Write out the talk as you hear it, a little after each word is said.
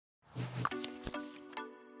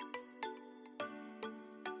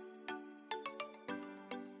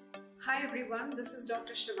Hi everyone, this is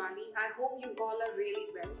Dr. Shivani. I hope you all are really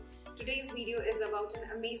well. Today's video is about an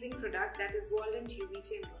amazing product that is Waldent UV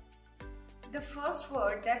Chamber. The first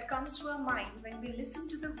word that comes to our mind when we listen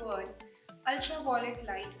to the word ultraviolet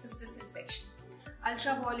light is disinfection.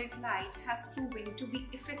 Ultraviolet light has proven to be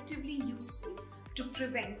effectively useful to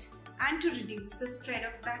prevent and to reduce the spread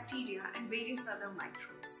of bacteria and various other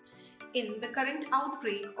microbes. In the current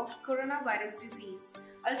outbreak of coronavirus disease,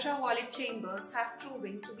 ultraviolet chambers have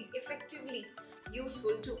proven to be effectively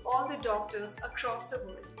useful to all the doctors across the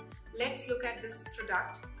world. Let's look at this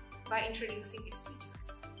product by introducing its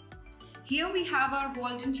features. Here we have our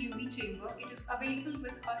Waldent UV chamber. It is available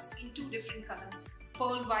with us in two different colors,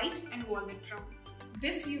 pearl white and walnut brown.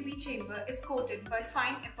 This UV chamber is coated by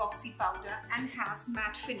fine epoxy powder and has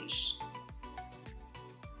matte finish.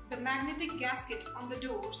 The magnetic gasket on the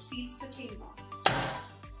door seals the chamber.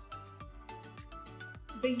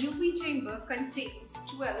 The UV chamber contains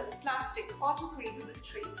 12 plastic autoclavable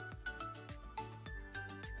trays.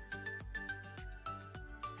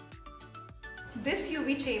 This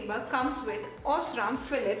UV chamber comes with Osram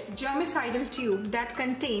Phillips germicidal tube that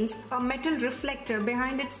contains a metal reflector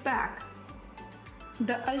behind its back.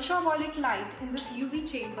 The ultraviolet light in this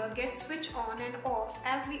UV chamber gets switched on and off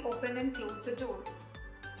as we open and close the door.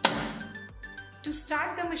 To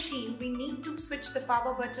start the machine, we need to switch the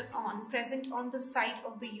power button on present on the side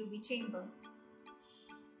of the UV chamber.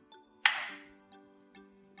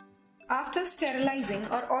 After sterilizing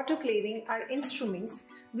or autoclaving our instruments,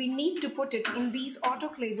 we need to put it in these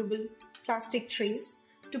autoclavable plastic trays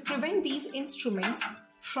to prevent these instruments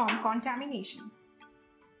from contamination.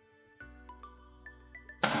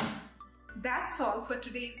 That's all for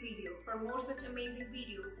today's video. For more such amazing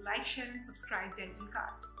videos, like, share and subscribe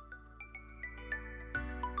Dentalkart.